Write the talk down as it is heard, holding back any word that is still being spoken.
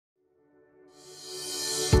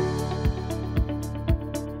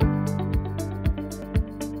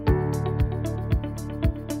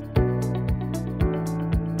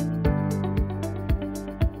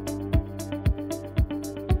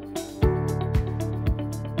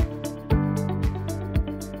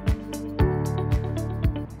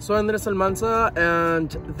Soy Andres Almanza,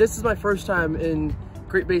 and this is my first time in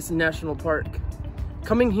Great Basin National Park.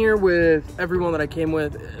 Coming here with everyone that I came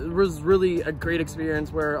with, it was really a great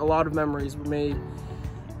experience where a lot of memories were made.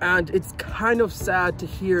 And it's kind of sad to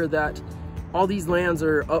hear that all these lands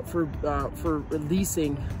are up for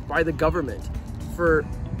leasing by the government for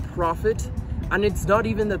profit. And it's not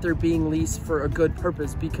even that they're being leased for a good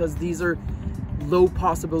purpose, because these are low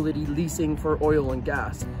possibility leasing for oil and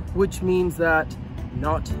gas, which means that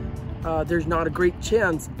there's not a great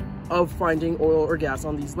chance of finding oil or gas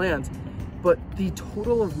on these lands. But the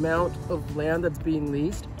total amount of land that's being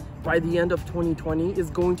leased by the end of 2020 is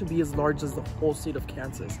going to be as large as the whole state of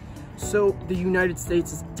Kansas. So the United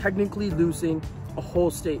States is technically losing a whole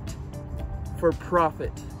state for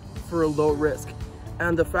profit, for a low risk.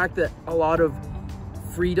 And the fact that a lot of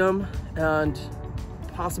freedom and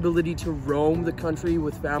possibility to roam the country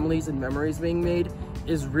with families and memories being made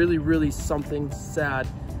is really, really something sad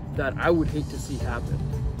that I would hate to see happen.